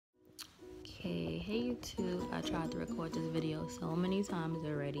Okay, hey YouTube, I tried to record this video so many times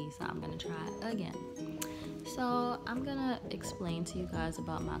already, so I'm gonna try it again. So I'm gonna explain to you guys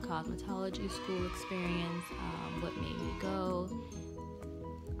about my cosmetology school experience, what made me go,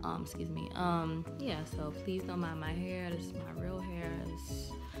 yeah, so please don't mind my hair. This is my real hair.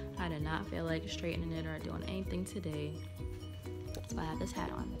 I did not feel like straightening it or doing anything today, so I have this hat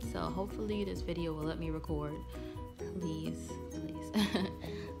on. So hopefully this video will let me record. Please.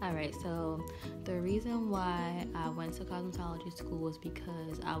 Alright, so the reason why I went to cosmetology school was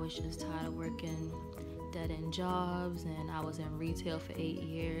because I was just tired of working dead-end jobs, and I was in retail for 8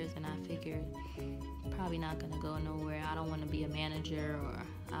 years, and I figured probably not gonna go nowhere. I don't want to be a manager, or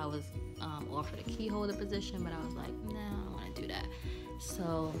I was offered a key holder position, but I was like, nah, I don't want to do that.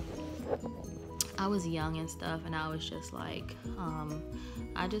 So I was young and stuff, and I was just like,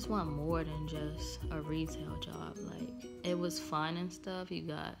 I just want more than just a retail job. Like, it was fun and stuff. You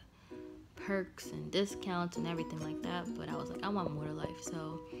got perks and discounts and everything like that, but I was like, I want more to life.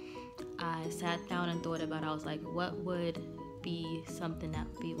 So I sat down and thought about it. I was like, what would be something that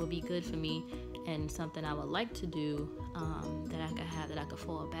would be good for me, and something I would like to do, that I could have, that I could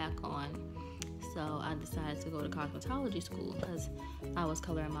fall back on. So I decided to go to cosmetology school because I was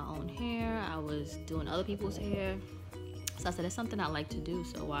coloring my own hair, I was doing other people's hair. So I said, it's something I like to do,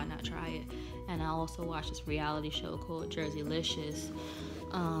 so why not try it? And I also watched this reality show called Jerseylicious,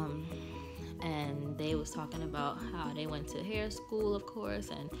 and they was talking about how they went to hair school, of course,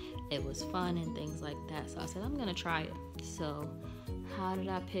 and it was fun and things like that. So I said, I'm gonna try it. So how did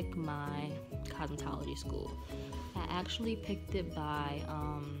I pick my cosmetology school? I actually picked it by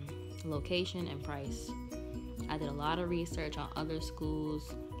location and price. I did a lot of research on other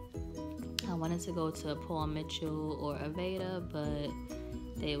schools. I wanted to go to Paul Mitchell or Aveda, but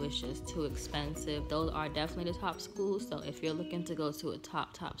they was just too expensive. Those are definitely the top schools, so if you're looking to go to a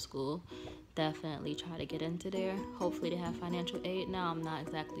top school, definitely try to get into there. Hopefully they have financial aid now, I'm not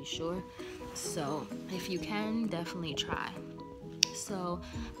exactly sure. So if you can, definitely try. So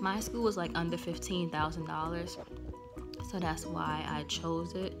my school was like under $15,000, so that's why I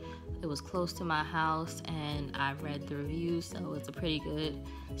chose it. It was close to my house, and I read the reviews, so it's a pretty good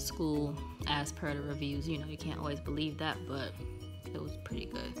school as per the reviews. You know, you can't always believe that, but it was pretty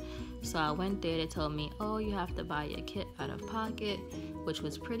good. So I went there. They told me, oh, you have to buy your kit out of pocket, which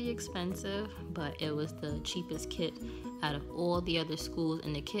was pretty expensive, but it was the cheapest kit out of all the other schools.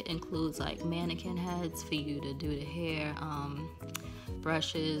 And the kit includes like mannequin heads for you to do the hair,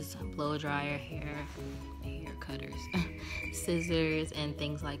 brushes, blow dryer, hair cutters, scissors, and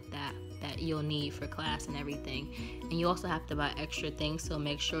things like that you'll need for class and everything. And you also have to buy extra things, so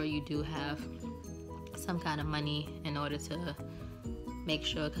make sure you do have some kind of money in order to make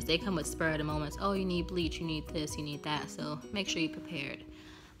sure, because they come with spur of the moments. Oh, you need bleach, you need this, you need that, so make sure you're prepared.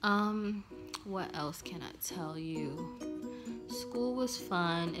 What else can I tell you? School was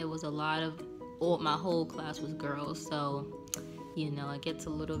fun. It was a lot of, my whole class was girls, so you know, it gets a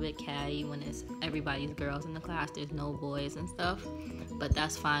little bit catty when it's everybody's girls in the class. There's no boys and stuff, but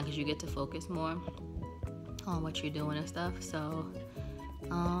that's fine because you get to focus more on what you're doing and stuff. So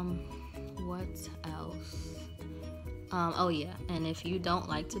what else? Oh yeah, and if you don't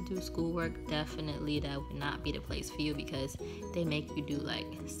like to do schoolwork, definitely that would not be the place for you, because they make you do like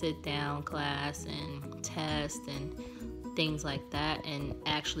sit down class and test and things like that, and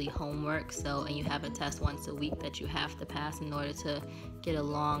actually homework. So, and you have a test once a week that you have to pass in order to get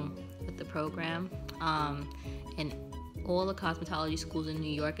along with the program. And all the cosmetology schools in New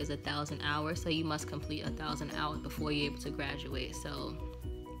York is 1,000 hours, so you must complete 1,000 hours before you're able to graduate. So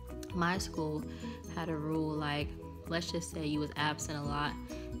my school had a rule, like, let's just say you was absent a lot,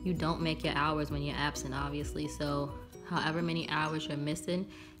 you don't make your hours when you're absent, obviously. So however many hours you're missing,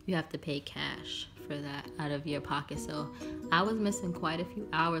 you have to pay cash for that out of your pocket. So I was missing quite a few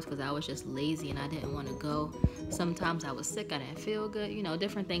hours because I was just lazy and I didn't want to go. Sometimes I was sick, I didn't feel good, you know,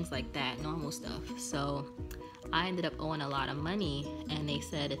 different things like that, normal stuff. So I ended up owing a lot of money, and they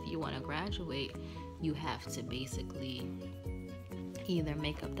said if you want to graduate, you have to basically either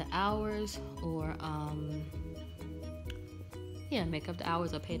make up the hours or make up the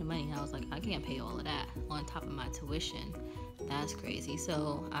hours or pay the money. And I was like, I can't pay all of that on top of my tuition. That's crazy.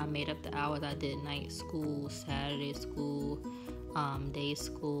 So I made up the hours. I did night school, Saturday school, day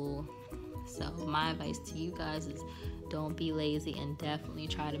school. So my advice to you guys is don't be lazy, and definitely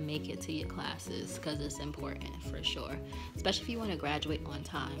try to make it to your classes, because it's important for sure, especially if you want to graduate on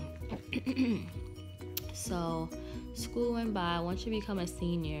time. So school went by. Once you become a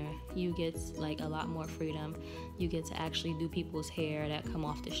senior, you get like a lot more freedom. You get to actually do people's hair that come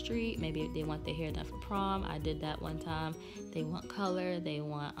off the street. Maybe if they want their hair done for prom, I did that one time. They want color, they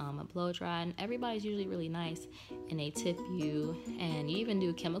want a blow dry, and everybody's usually really nice, and they tip you. And you even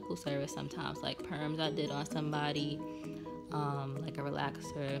do chemical service sometimes, like perms I did on somebody, like a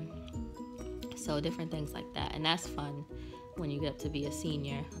relaxer. So different things like that, and that's fun when you get up to be a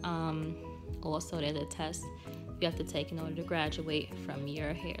senior. Also, there's a test you have to take in order to graduate from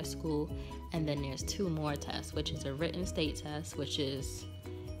your hair school, and then there's 2 more tests, which is a written state test, which is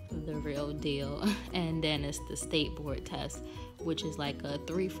the real deal, and then it's the state board test, which is like a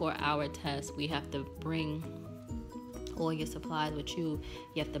 3-4 hour test. We have to bring all your supplies with you.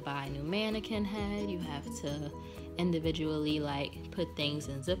 You have to buy a new mannequin head, you have to individually like put things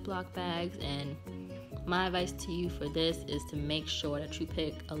in Ziploc bags, and my advice to you for this is to make sure that you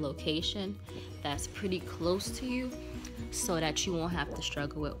pick a location that's pretty close to you so that you won't have to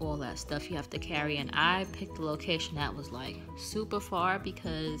struggle with all that stuff you have to carry. And I picked a location that was like super far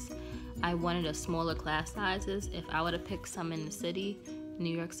because I wanted a smaller class sizes. If I would have picked some in the city,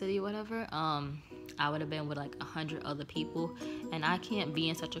 New York City, whatever, I would have been with like 100 other people, and I can't be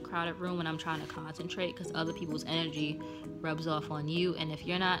in such a crowded room when I'm trying to concentrate because other people's energy rubs off on you, and if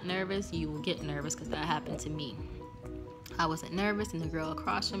you're not nervous, you will get nervous, because that happened to me. I wasn't nervous, and the girl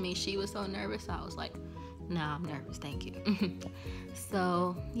across from me, she was so nervous. I was like, nah, I'm nervous, thank you.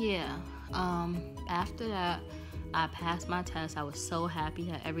 So yeah, after that, I passed my test. I was so happy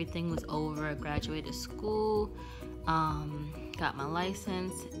that everything was over. I graduated school, got my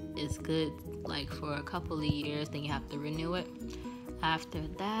license. It's good like for a couple of years, then you have to renew it. After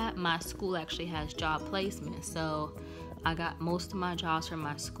that, my school actually has job placement, so I got most of my jobs from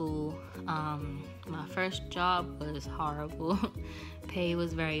my school. My first job was horrible. Pay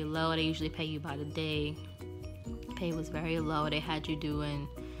was very low. They usually pay you by the day. Pay was very low. They had you doing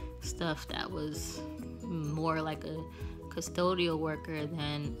stuff that was more like a custodial worker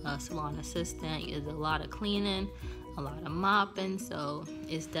than a salon assistant. There's a lot of cleaning, a lot of mopping, so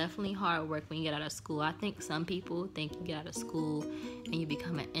it's definitely hard work when you get out of school. I think some people think you get out of school and you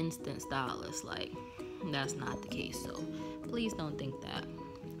become an instant stylist. Like, that's not the case, so please don't think that.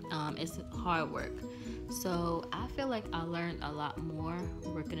 It's hard work. So I feel like I learned a lot more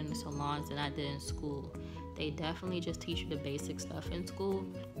working in the salons than I did in school. They definitely just teach you the basic stuff in school,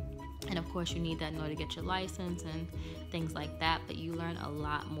 and of course you need that in order to get your license and things like that, but you learn a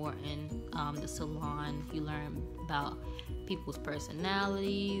lot more in the salon. You learn about people's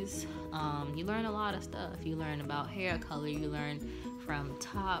personalities. You learn a lot of stuff. You learn about hair color. You learn from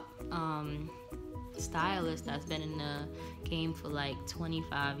top stylists that's been in the game for like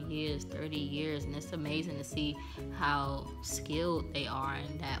 25 years, 30 years, and it's amazing to see how skilled they are,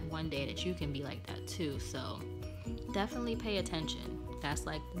 and that one day that you can be like that too. So definitely pay attention. That's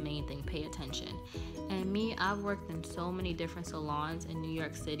like the main thing, pay attention. And me, I've worked in so many different salons in New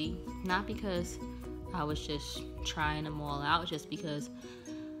York City, not because I was just trying them all out, just because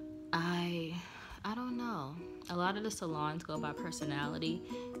I don't know. A lot of the salons go by personality,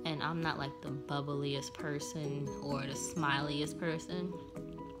 and I'm not like the bubbliest person or the smiliest person.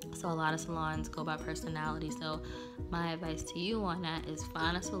 So a lot of salons go by personality. So my advice to you on that is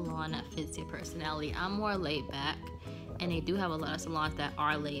find a salon that fits your personality. I'm more laid back, and they do have a lot of salons that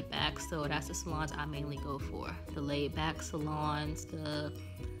are laid back, so that's the salons I mainly go for. The laid back salons.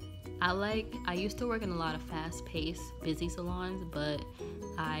 I used to work in a lot of fast-paced, busy salons, but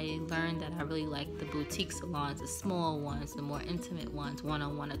I learned that I really like the boutique salons, the small ones, the more intimate ones,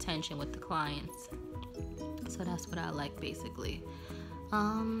 one-on-one attention with the clients. So that's what I like, basically.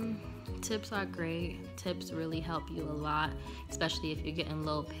 Tips are great. Tips really help you a lot, especially if you're getting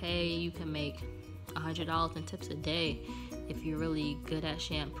low pay. You can make $100 in tips a day if you're really good at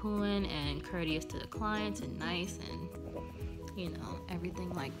shampooing and courteous to the clients and nice and everything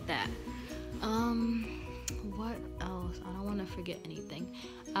like that. What else? I don't want to forget anything.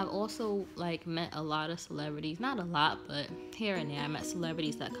 I've also met a lot of celebrities, not a lot, but here and there I met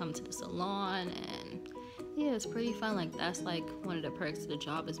celebrities that come to the salon, and yeah, it's pretty fun. That's one of the perks of the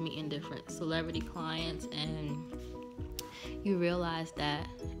job, is meeting different celebrity clients, and you realize that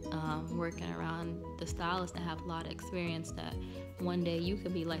working around the stylists that have a lot of experience, that one day you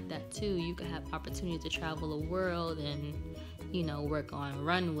could be like that too. You could have opportunities to travel the world and work on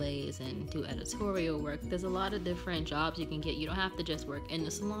runways and do editorial work. There's a lot of different jobs you can get. You don't have to just work in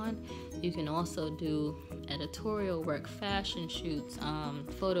the salon. You can also do editorial work, fashion shoots,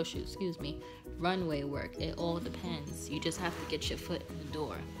 photo shoots, runway work. It all depends. You just have to get your foot in the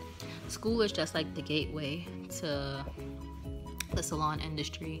door. School is just like the gateway to the salon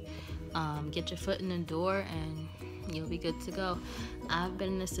industry. Get your foot in the door and you'll be good to go. I've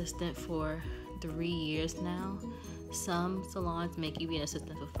been an assistant for 3 years now. Some salons make you be an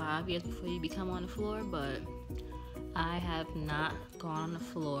assistant for 5 years before you become on the floor, but I have not gone on the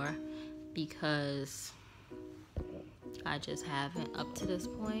floor because I just haven't up to this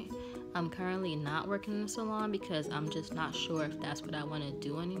point. I'm currently not working in a salon because I'm just not sure if that's what I want to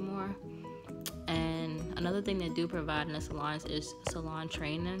do anymore. And another thing they do provide in the salons is salon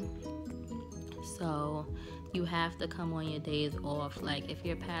training. So you have to come on your days off. Like, if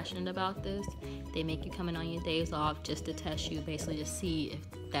you're passionate about this, they make you come in on your days off just to test you, basically to see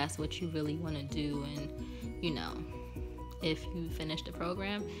if that's what you really want to do. And you know, if you finish the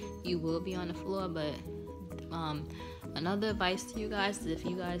program, you will be on the floor. But another advice to you guys is, if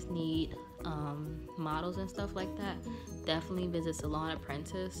you guys need models and stuff like that, definitely visit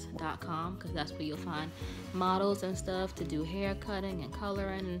salonapprentice.com, because that's where you'll find models and stuff to do hair cutting and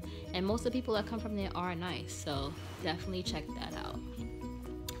coloring, and most of the people that come from there are nice, so definitely check that out.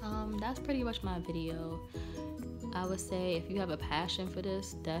 That's pretty much my video. I would say if you have a passion for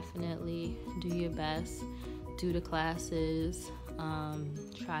this, definitely do your best, do the classes,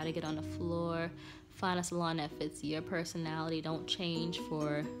 try to get on the floor, find a salon that fits your personality. Don't change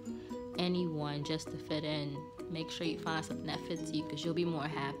for anyone just to fit in. Make sure you find something that fits you, because you'll be more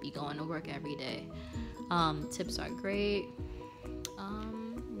happy going to work every day. Tips are great.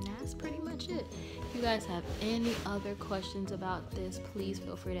 That's pretty much it. If you guys have any other questions about this, please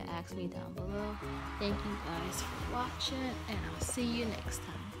feel free to ask me down below. Thank you guys for watching, and I'll see you next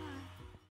time.